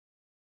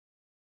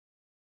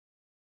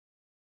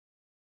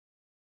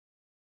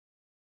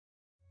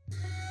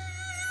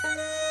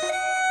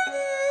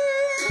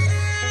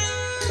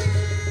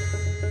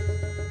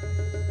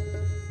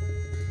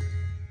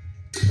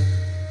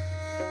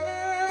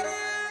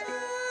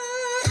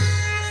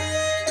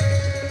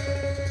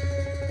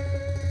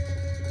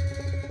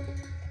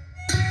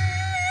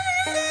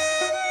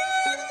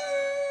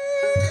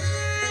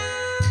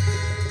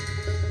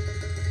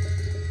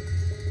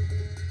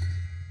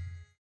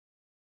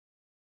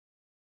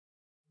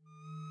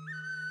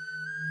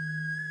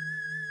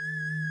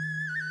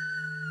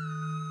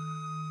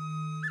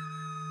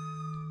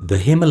The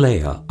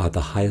Himalaya are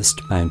the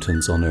highest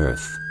mountains on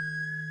Earth.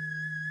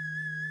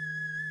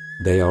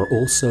 They are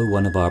also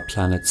one of our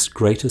planet's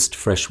greatest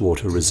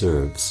freshwater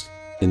reserves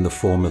in the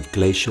form of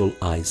glacial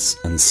ice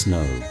and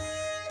snow.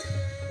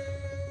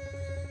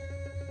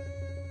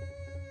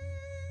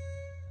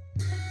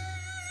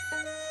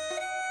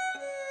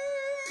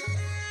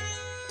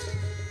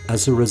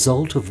 As a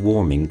result of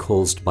warming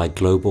caused by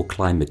global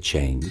climate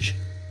change,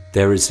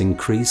 there is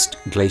increased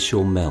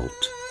glacial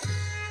melt.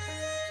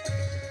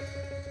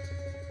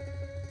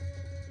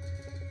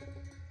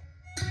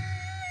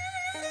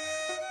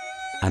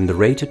 And the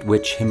rate at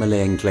which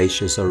Himalayan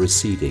glaciers are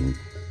receding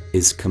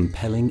is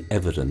compelling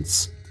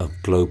evidence of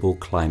global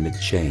climate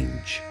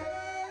change.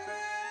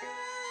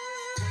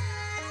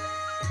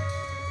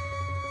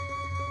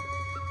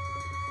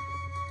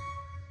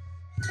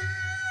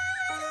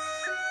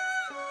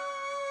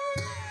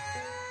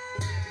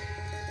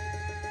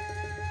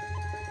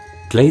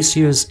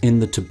 Glaciers in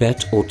the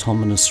Tibet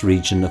Autonomous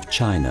Region of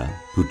China,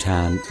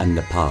 Bhutan and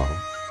Nepal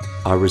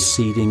are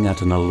receding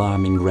at an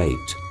alarming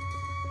rate.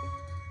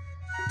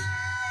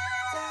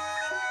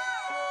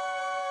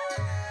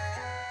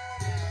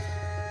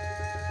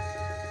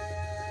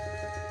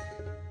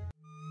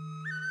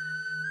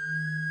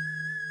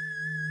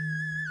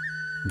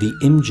 The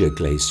Imja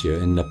Glacier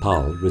in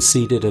Nepal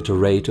receded at a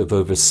rate of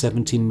over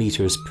 70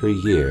 meters per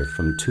year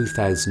from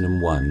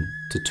 2001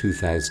 to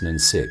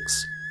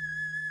 2006,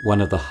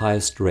 one of the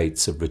highest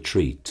rates of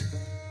retreat.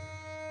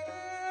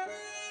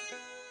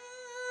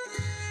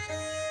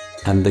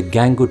 And the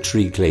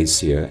Gangotri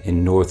Glacier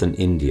in northern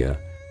India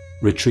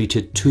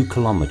retreated 2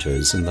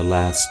 kilometers in the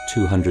last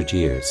 200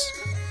 years.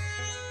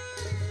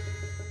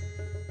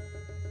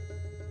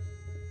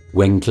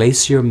 When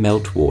glacier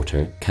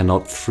meltwater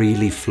cannot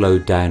freely flow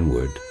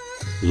downward,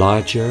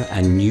 larger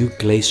and new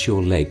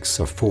glacial lakes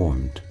are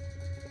formed.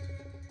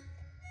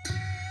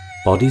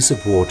 Bodies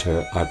of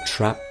water are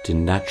trapped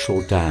in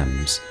natural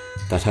dams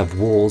that have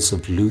walls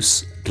of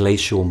loose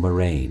glacial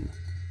moraine.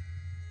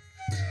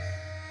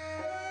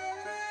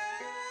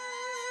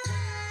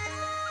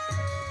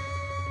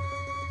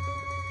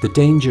 The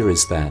danger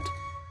is that,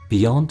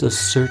 beyond a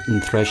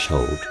certain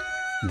threshold,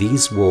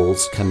 these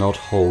walls cannot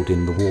hold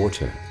in the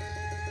water.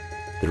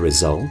 The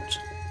result?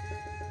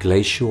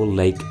 Glacial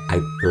lake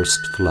outburst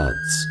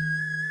floods,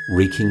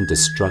 wreaking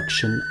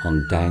destruction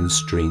on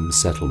downstream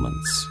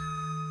settlements.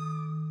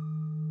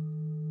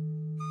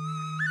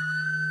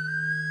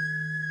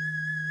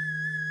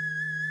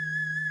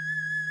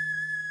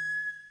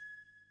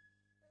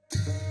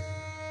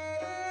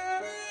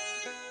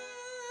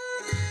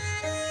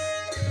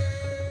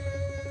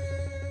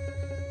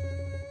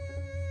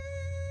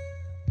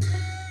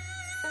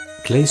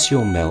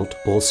 Glacial melt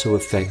also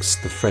affects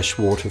the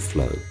freshwater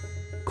flow,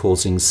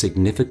 causing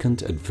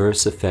significant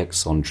adverse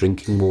effects on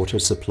drinking water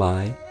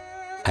supply,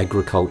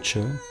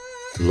 agriculture,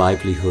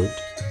 livelihood,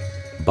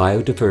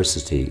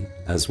 biodiversity,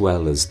 as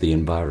well as the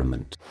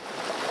environment.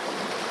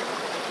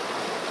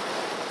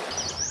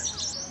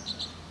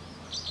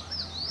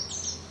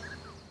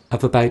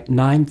 Of about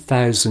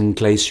 9,000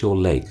 glacial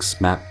lakes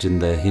mapped in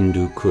the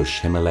Hindu Kush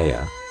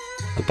Himalaya,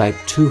 about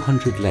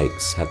 200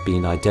 lakes have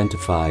been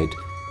identified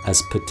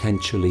as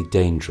potentially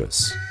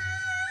dangerous.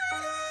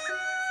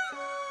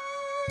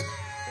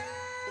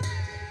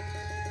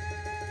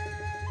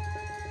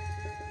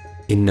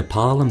 In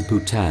Nepal and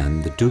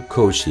Bhutan, the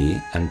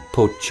Dukoshi and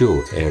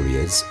Pocho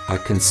areas are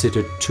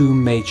considered 2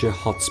 major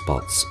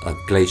hotspots of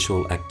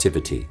glacial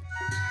activity.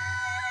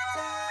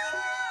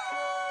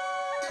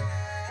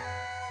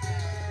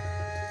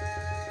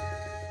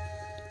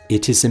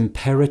 It is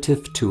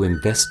imperative to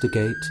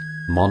investigate,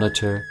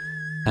 monitor,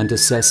 and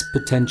assess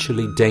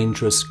potentially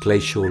dangerous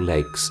glacial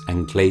lakes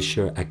and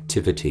glacier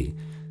activity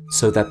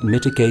so that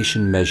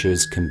mitigation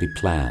measures can be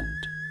planned.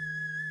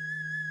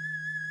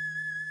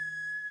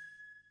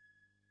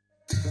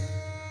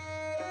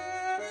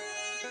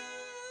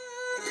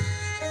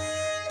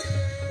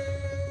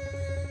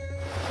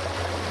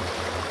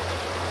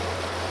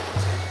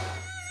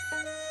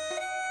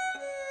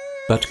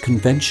 But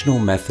conventional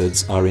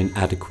methods are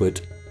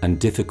inadequate and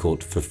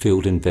difficult for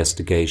field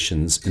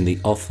investigations in the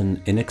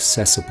often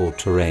inaccessible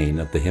terrain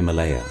of the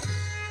Himalaya.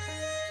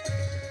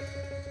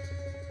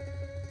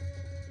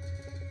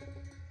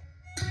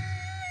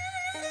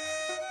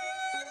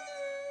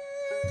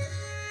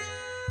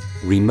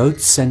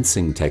 Remote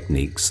sensing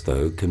techniques,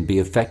 though, can be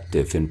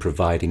effective in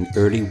providing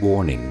early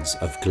warnings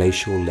of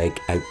glacial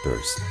lake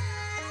outbursts.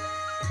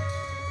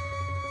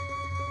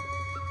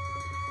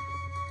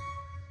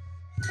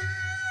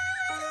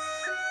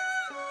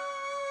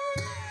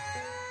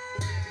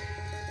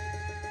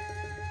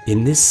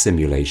 In this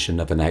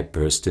simulation of an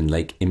outburst in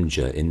Lake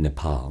Imja in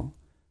Nepal,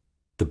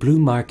 the blue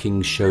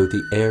markings show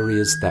the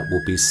areas that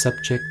will be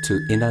subject to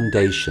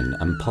inundation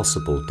and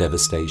possible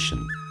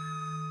devastation.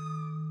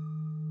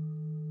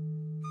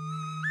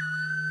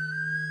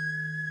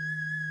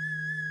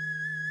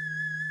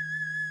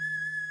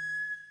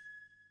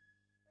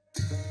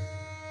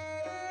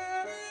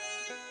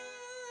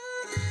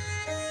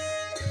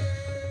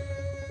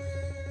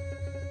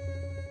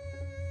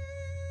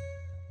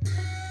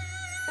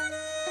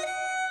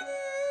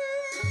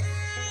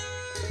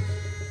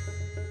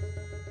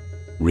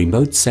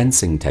 Remote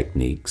sensing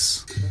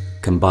techniques,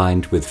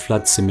 combined with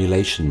flood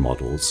simulation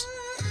models,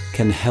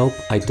 can help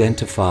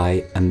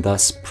identify and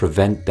thus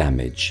prevent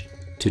damage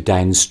to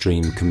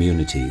downstream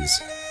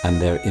communities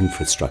and their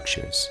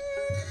infrastructures.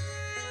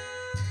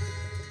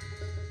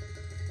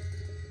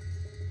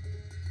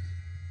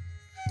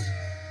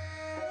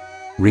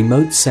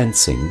 Remote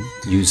sensing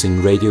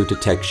using radio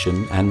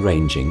detection and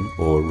ranging,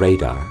 or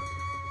radar,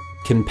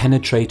 can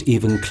penetrate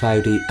even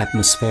cloudy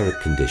atmospheric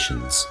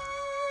conditions,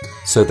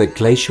 so that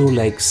glacial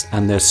lakes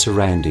and their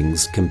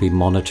surroundings can be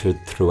monitored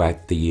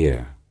throughout the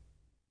year.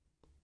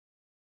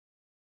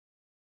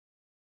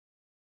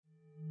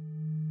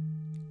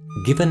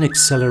 Given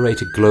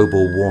accelerated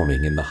global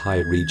warming in the high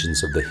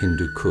regions of the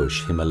Hindu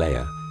Kush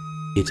Himalaya,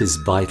 it is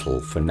vital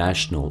for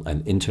national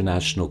and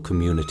international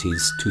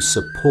communities to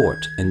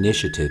support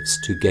initiatives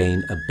to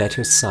gain a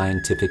better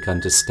scientific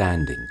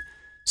understanding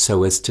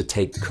so as to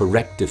take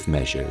corrective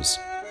measures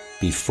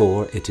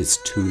before it is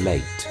too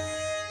late.